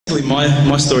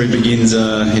My story begins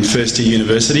in first year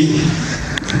university.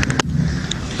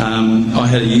 I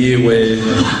had a year where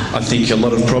I think a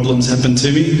lot of problems happened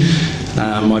to me.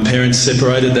 My parents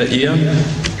separated that year.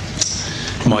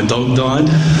 My dog died.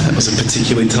 That was a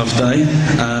particularly tough day.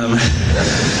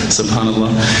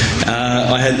 Subhanallah.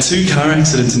 I had 2 car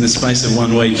accidents in the space of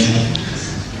 1 week.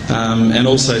 And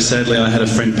also, sadly, I had a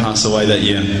friend pass away that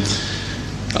year.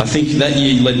 I think that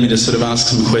year led me to sort of ask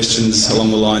some questions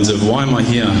along the lines of, why am I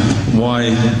here?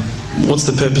 What's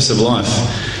the purpose of life?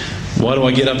 Why do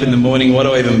I get up in the morning? Why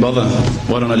do I even bother?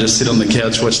 Why don't I just sit on the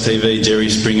couch, watch TV, Jerry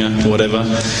Springer, whatever?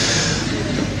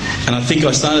 And I think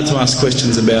I started to ask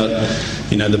questions about,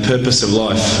 the purpose of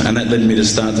life, and that led me to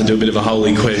start to do a bit of a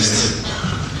holy quest.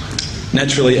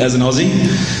 Naturally, as an Aussie,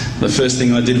 the first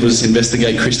thing I did was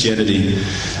investigate Christianity.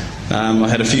 I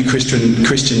had a few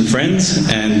Christian friends,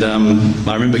 and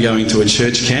I remember going to a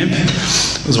church camp.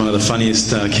 It was one of the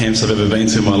funniest camps I've ever been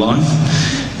to in my life.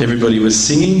 Everybody was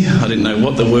singing. I didn't know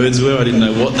what the words were. I didn't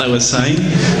know what they were saying.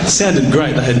 It sounded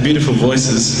great. They had beautiful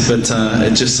voices, but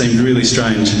it just seemed really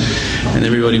strange. And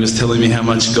everybody was telling me how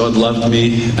much God loved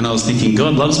me, and I was thinking,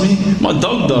 God loves me? My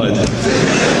dog died.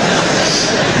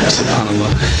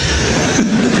 SubhanAllah.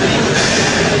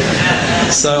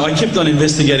 So I kept on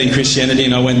investigating Christianity,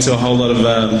 and I went to a whole lot of,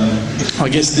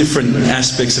 different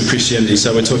aspects of Christianity.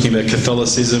 So we're talking about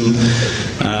Catholicism,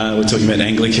 we're talking about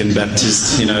Anglican,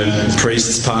 Baptist,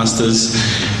 priests, pastors.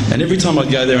 And every time I'd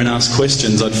go there and ask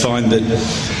questions, I'd find that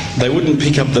they wouldn't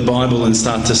pick up the Bible and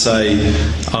start to say,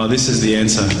 oh, this is the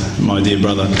answer, my dear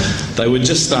brother. They would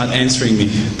just start answering me.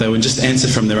 They would just answer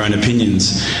from their own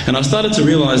opinions. And I started to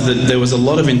realise that there was a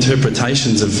lot of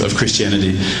interpretations of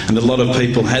Christianity, and a lot of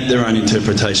people had their own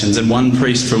interpretations, and one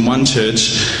priest from one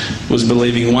church was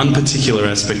believing one particular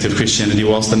aspect of Christianity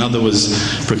whilst another was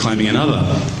proclaiming another.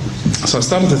 So I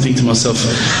started to think to myself,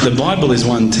 the Bible is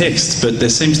one text, but there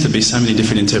seems to be so many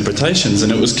different interpretations,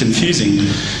 and it was confusing.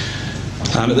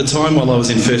 At the time, while I was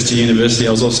in first year university,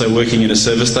 I was also working in a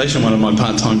service station, one of my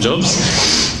part-time jobs.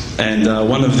 And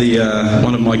one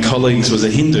of my colleagues was a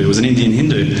Hindu, was an Indian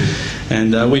Hindu.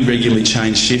 And we'd regularly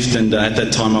change shift, and at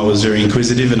that time I was very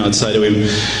inquisitive, and I'd say to him,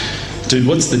 dude,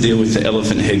 what's the deal with the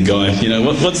elephant head guy?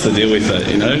 What's the deal with that?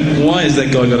 Why has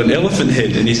that guy got an elephant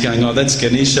head? And he's going, oh, that's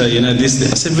Ganesha,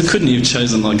 this. I said, but couldn't you have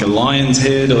chosen like a lion's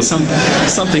head or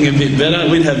something a bit better?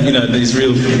 We'd have, these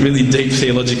really deep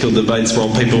theological debates while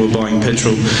people were buying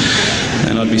petrol.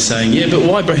 And I'd be saying, yeah, but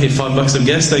why, bro? Here, $5 of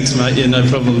gas, thanks, mate. Yeah, no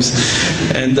problems.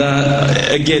 And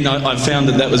again, I found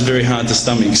that was very hard to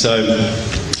stomach. So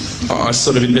I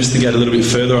sort of investigated a little bit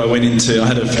further. I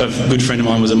had a good friend of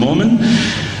mine was a Mormon.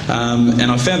 And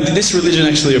I found that this religion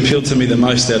actually appealed to me the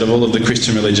most out of all of the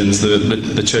Christian religions,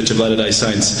 the Church of Latter-day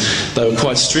Saints. They were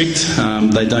quite strict.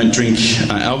 They don't drink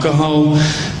alcohol.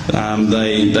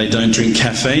 They don't drink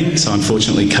caffeine. So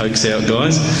unfortunately, Coke's out,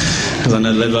 guys, because I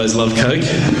know Levos love Coke.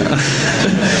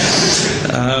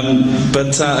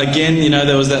 Again,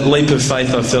 there was that leap of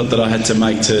faith I felt that I had to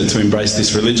make to embrace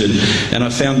this religion. And I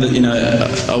found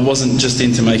that, I wasn't just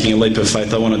into making a leap of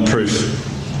faith, I wanted proof.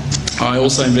 I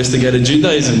also investigated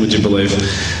Judaism, would you believe?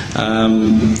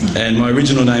 And my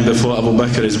original name before Abu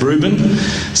Bakr is Ruben.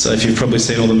 So if you've probably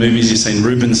seen all the movies, you've seen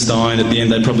Rubenstein. At the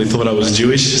end, they probably thought I was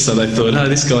Jewish. So they thought, oh,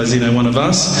 this guy's, one of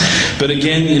us. But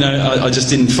again, I just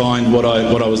didn't find what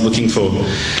I was looking for.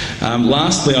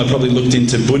 Lastly, I probably looked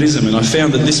into Buddhism, and I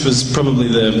found that this was probably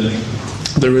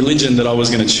the religion that I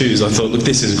was going to choose. I thought, look,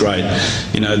 this is great.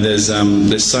 There's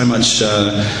so much.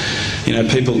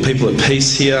 People at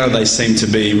peace here. They seem to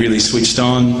be really switched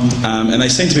on, and they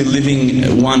seem to be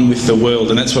living one with the world,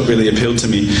 and that's what really appealed to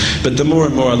me. But the more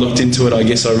and more I looked into it, I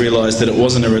guess I realised that it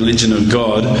wasn't a religion of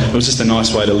God. It was just a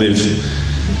nice way to live.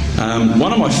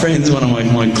 One of my friends, one of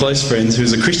my close friends,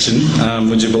 who's a Christian,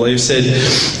 would you believe, said,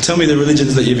 tell me the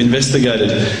religions that you've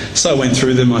investigated. So I went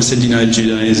through them. I said,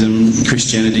 Judaism,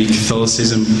 Christianity,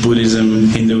 Catholicism, Buddhism,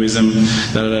 Hinduism,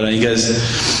 He goes,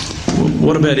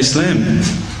 what about Islam?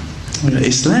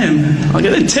 Islam?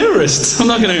 They're terrorists. I'm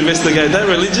not going to investigate that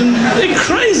religion. They're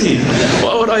crazy.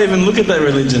 Why would I even look at that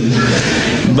religion?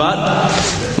 But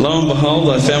lo and behold,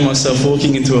 I found myself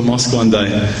walking into a mosque one day.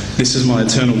 This was my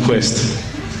eternal quest.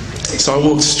 So I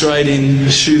walked straight in,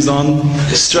 shoes on,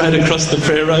 straight across the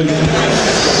prayer rug.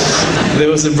 There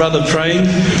was a brother praying.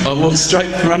 I walked straight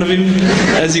in front of him.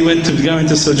 As he went to go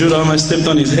into sujood, I almost stepped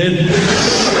on his head.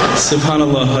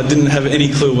 Subhanallah, I didn't have any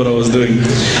clue what I was doing.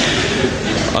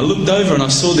 I looked over and I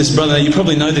saw this brother. You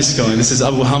probably know this guy. This is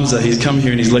Abu Hamza. He's come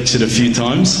here and he's lectured a few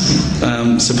times.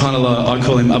 SubhanAllah, I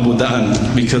call him Abu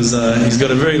Da'an because he's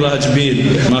got a very large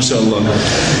beard, mashallah.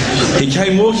 He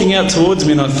came walking out towards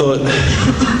me and I thought,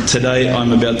 today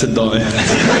I'm about to die.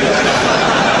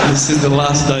 This is the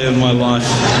last day of my life.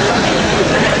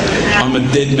 I'm a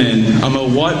dead man. I'm a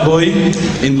white boy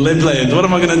in Lebland. What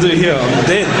am I going to do here? I'm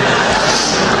dead.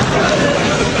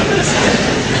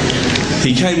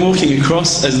 He came walking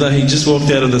across as though he just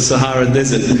walked out of the Sahara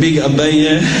Desert. Big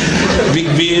abaya, big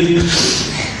beard.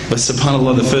 But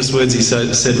subhanAllah, the first words he said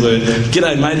were,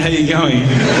 "G'day mate, how you going?"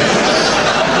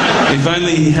 If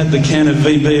only he had the can of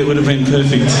VB, it would have been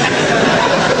perfect.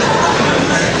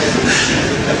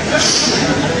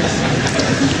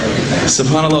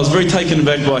 SubhanAllah, I was very taken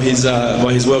aback by his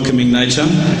welcoming nature.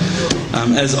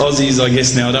 As Aussies, I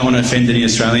guess now, I don't want to offend any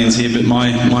Australians here, but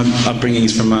my upbringing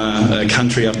is from a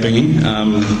country upbringing.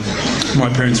 My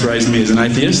parents raised me as an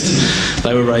atheist.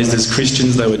 They were raised as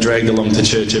Christians. They were dragged along to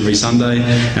church every Sunday,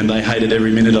 and they hated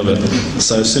every minute of it.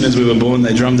 So as soon as we were born,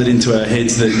 they drummed it into our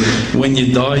heads that when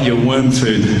you die, you're worm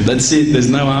food. That's it. There's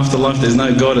no afterlife. There's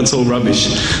no God. It's all rubbish.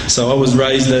 So I was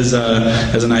raised as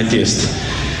an atheist.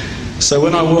 So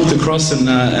when I walked across and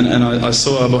I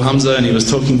saw Abu Hamza and he was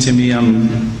talking to me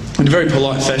in a very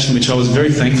polite fashion, which I was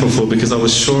very thankful for, because I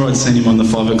was sure I'd seen him on the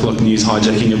 5 o'clock news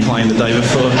hijacking a plane the day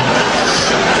before.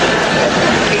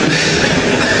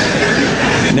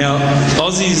 Now,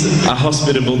 Aussies are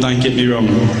hospitable, don't get me wrong,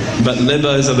 but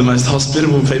Lebos are the most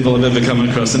hospitable people I've ever come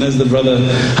across. And as the brother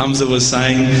Hamza was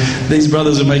saying, these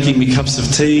brothers were making me cups of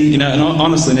tea, and I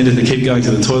honestly needed to keep going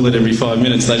to the toilet every 5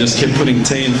 minutes. They just kept putting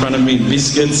tea in front of me,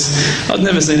 biscuits. I'd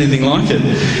never seen anything like it.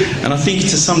 And I think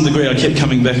to some degree I kept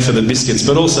coming back for the biscuits,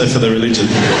 but also for the religion.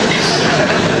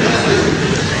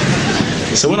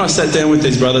 So when I sat down with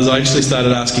these brothers, I actually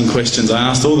started asking questions. I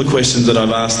asked all the questions that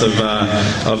I've asked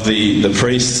of the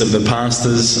priests, of the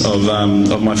pastors,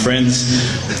 of my friends.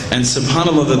 And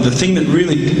subhanAllah, the thing that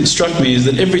really struck me is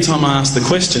that every time I asked the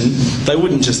question, they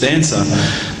wouldn't just answer.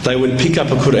 They would pick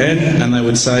up a Quran and they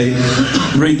would say,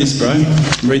 "Read this, bro,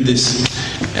 read this."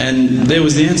 And there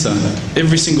was the answer,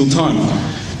 every single time.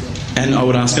 And I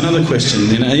would ask another question,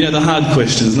 you know, the hard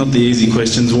questions, not the easy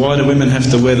questions. Why do women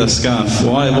have to wear the scarf?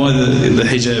 Why the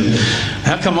hijab?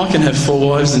 How come I can have 4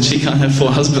 wives and she can't have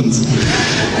 4 husbands?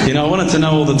 You know, I wanted to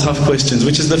know all the tough questions,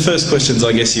 which is the first questions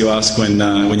I guess you ask when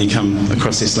you come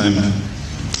across Islam.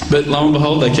 But lo and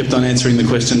behold, they kept on answering the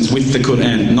questions with the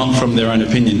Quran, not from their own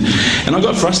opinion. And I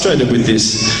got frustrated with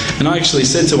this. And I actually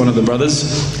said to one of the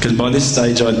brothers, because by this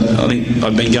stage I think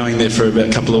I'd been going there for about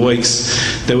a couple of weeks,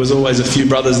 there was always a few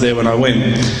brothers there when I went.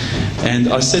 And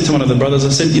I said to one of the brothers, I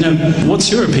said, you know, what's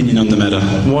your opinion on the matter?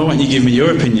 Why won't you give me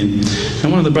your opinion?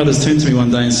 And one of the brothers turned to me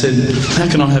one day and said, how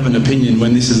can I have an opinion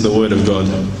when this is the word of God?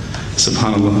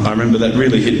 SubhanAllah, I remember that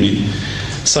really hit me.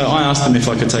 So I asked them if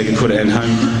I could take a Quran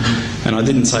home, and I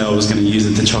didn't say I was going to use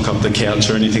it to chalk up the couch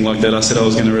or anything like that. I said I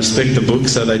was going to respect the book,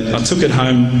 so I took it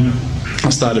home, I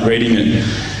started reading it.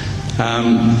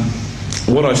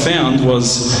 What I found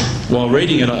was, while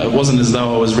reading it, it wasn't as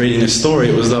though I was reading a story,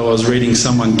 it was as though I was reading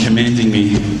someone commanding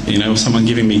me, you know, someone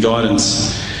giving me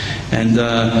guidance. And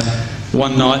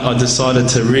one night I decided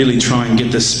to really try and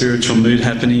get this spiritual mood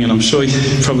happening, and I'm sure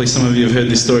probably some of you have heard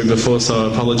this story before, so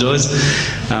I apologise.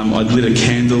 I'd lit a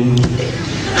candle,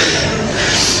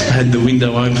 I had the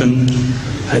window open,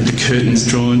 I had the curtains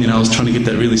drawn, you know, I was trying to get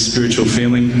that really spiritual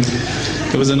feeling.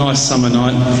 It was a nice summer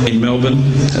night in Melbourne,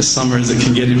 as summer as it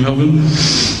can get in Melbourne,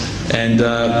 and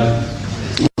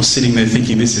I was sitting there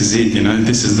thinking, this is it, you know,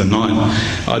 this is the night.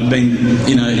 I'd been,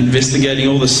 you know, investigating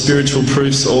all the spiritual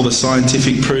proofs, all the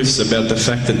scientific proofs about the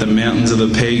fact that the mountains are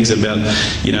the pegs, about,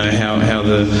 you know, how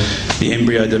the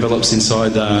embryo develops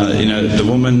inside, you know, the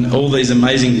woman, all these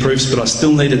amazing proofs, but I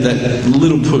still needed that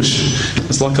little push.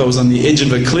 It's like I was on the edge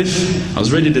of a cliff, I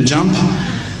was ready to jump,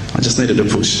 I just needed a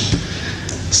push.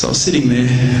 So I was sitting there,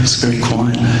 it was very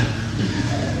quiet,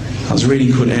 I was reading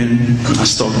Quran, I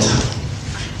stopped.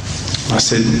 I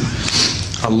said,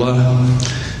 Allah,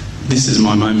 this is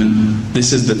my moment.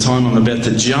 This is the time I'm about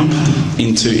to jump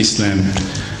into Islam.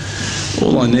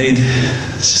 All I need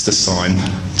is just a sign.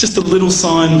 Just a little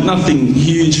sign, nothing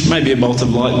huge, maybe a bolt of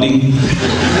lightning.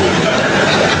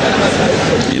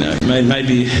 You know,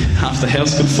 maybe half the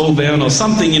house could fall down or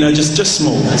something, you know, just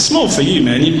small. Small for you,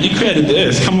 man. You created the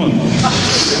earth, come on.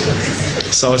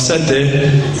 So I sat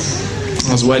there.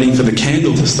 I was waiting for the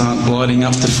candle to start lighting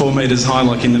up to 4 metres high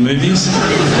like in the movies.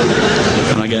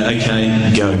 And I go,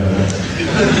 okay, go.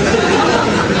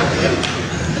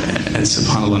 And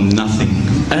subhanAllah, nothing,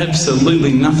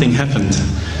 absolutely nothing happened.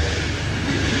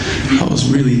 I was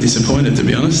really disappointed, to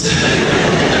be honest.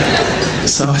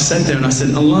 So I sat there and I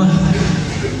said, Allah,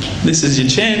 this is your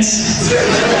chance.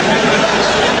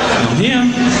 I'm here.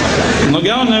 I'm not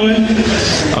going nowhere.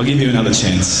 I'll give you another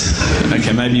chance.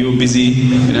 Okay, maybe you're busy.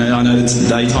 You know, I know it's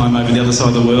daytime over the other side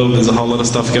of the world. There's a whole lot of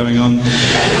stuff going on.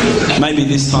 Maybe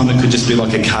this time it could just be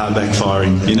like a car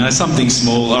backfiring. You know, something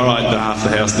small. All right, the half the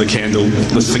house, the candle.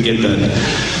 Let's forget that.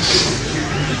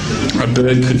 A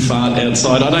bird could fart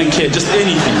outside. I don't care. Just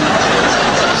anything.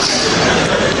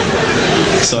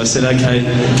 So I said, okay,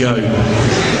 go.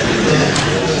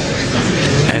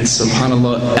 And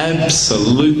subhanAllah,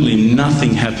 absolutely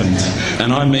nothing happened.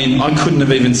 And I mean, I couldn't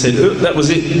have even said, oh, that was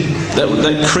it.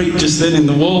 That creep just then in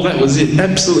the wall, that was it.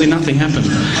 Absolutely nothing happened.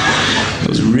 I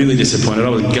was really disappointed. I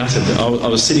was gutted. I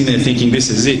was sitting there thinking, this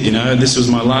is it, you know, this was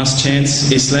my last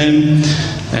chance, Islam,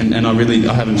 and I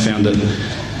haven't found it.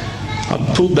 I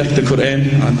pulled back the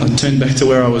Quran, I turned back to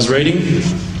where I was reading.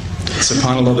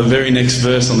 SubhanAllah, the very next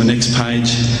verse on the next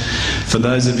page, for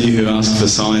those of you who ask for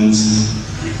signs,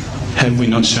 have we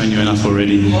not shown you enough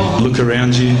already? Look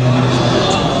around you,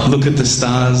 look at the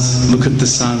stars, look at the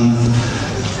sun,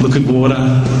 look at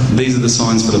water. These are the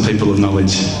signs for the people of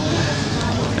knowledge.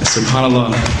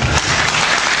 SubhanAllah.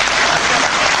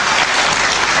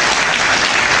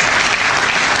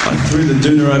 I threw the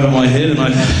doona over my head and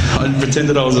I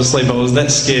pretended I was asleep. I was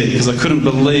that scared because I couldn't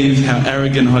believe how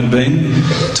arrogant I'd been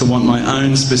to want my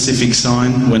own specific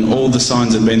sign when all the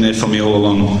signs had been there for me all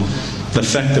along. The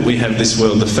fact that we have this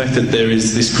world, the fact that there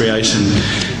is this creation,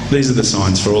 these are the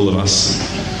signs for all of us.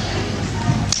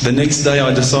 The next day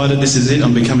I decided this is it,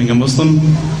 I'm becoming a Muslim.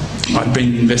 I've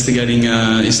been investigating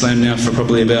Islam now for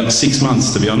probably about 6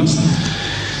 months, to be honest.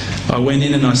 I went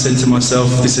in and I said to myself,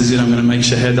 this is it, I'm going to make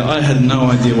shahada. I had no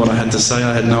idea what I had to say,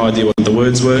 I had no idea what the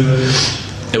words were.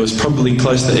 It was probably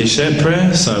close to Isha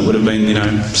prayer, so it would have been,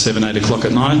 7, 8 o'clock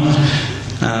at night.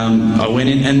 I went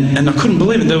in and I couldn't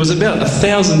believe it. There was about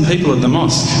 1,000 people at the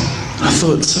mosque. I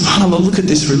thought, subhanAllah, look at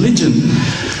this religion.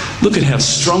 Look at how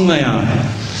strong they are.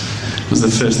 It was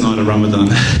the first night of Ramadan.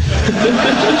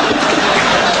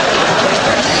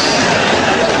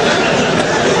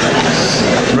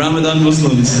 Ramadan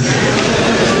Muslims.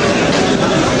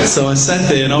 So I sat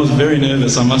there and I was very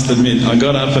nervous, I must admit. I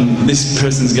got up and this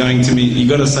person's going to me, you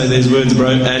got to say these words, bro,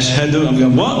 Ashhadu. I'm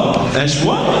going, what? Ash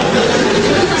what?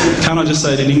 Can't I just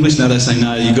say it in English? No, they say,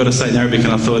 no, you got to say it in Arabic.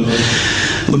 And I thought,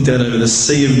 looked out over the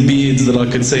sea of beards that I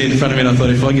could see in front of me, and I thought,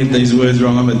 if I get these words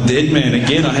wrong, I'm a dead man.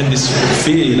 Again, I had this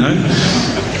fear,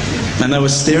 And they were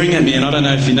staring at me, and I don't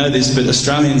know if you know this, but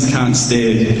Australians can't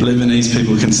stare. Lebanese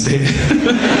people can stare.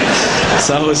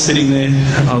 So I was sitting there,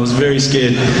 I was very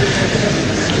scared.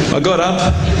 I got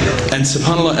up, and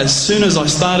subhanAllah, as soon as I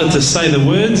started to say the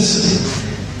words,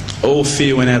 all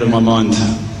fear went out of my mind.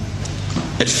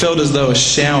 It felt as though a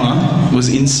shower was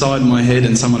inside my head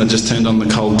and someone had just turned on the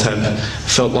cold tap.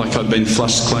 Felt like I'd been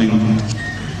flushed clean.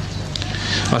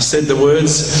 I said the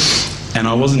words, and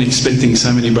I wasn't expecting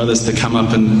so many brothers to come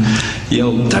up and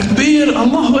yell, Takbir,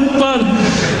 Allahu Akbar,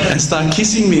 and start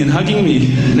kissing me and hugging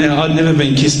me. Now, I'd never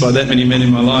been kissed by that many men in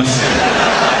my life.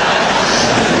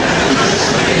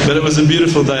 But it was a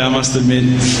beautiful day, I must admit.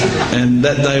 And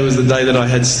that day was the day that I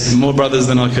had more brothers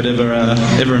than I could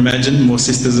ever imagine, more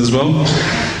sisters as well.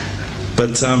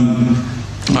 But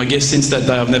I guess since that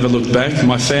day I've never looked back.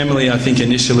 My family, I think,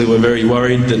 initially were very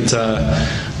worried that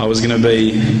I was going to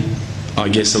be, I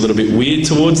guess, a little bit weird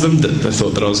towards them. They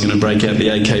thought that I was going to break out the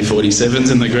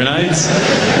AK-47s and the grenades.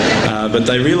 But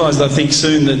they realised, I think,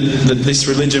 soon that this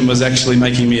religion was actually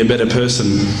making me a better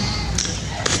person.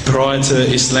 Prior to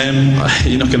Islam,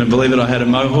 you're not going to believe it, I had a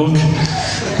mohawk.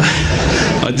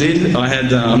 I did. I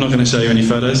had, I'm not going to show you any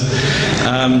photos.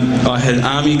 I had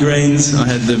army greens, I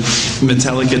had the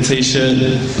Metallica t-shirt,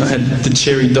 I had the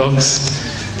cherry docks.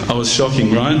 I was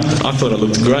shocking, right? I thought I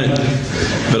looked great,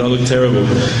 but I looked terrible.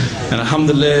 And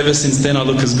alhamdulillah, ever since then I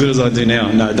look as good as I do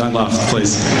now. No, don't laugh,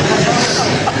 please.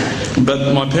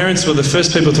 But my parents were the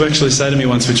first people to actually say to me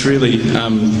once, which really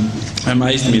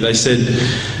amazed me. They said,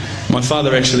 my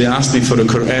father actually asked me for the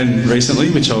Quran recently,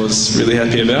 which I was really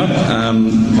happy about.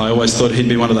 I always thought he'd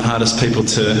be one of the hardest people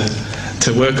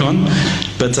to work on.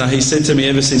 But he said to me,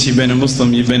 ever since you've been a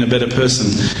Muslim, you've been a better person.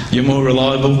 You're more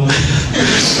reliable.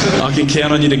 I can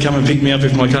count on you to come and pick me up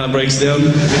if my car breaks down.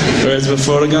 Whereas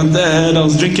before I go, Dad, I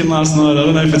was drinking last night. I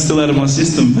don't know if it's still out of my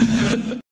system.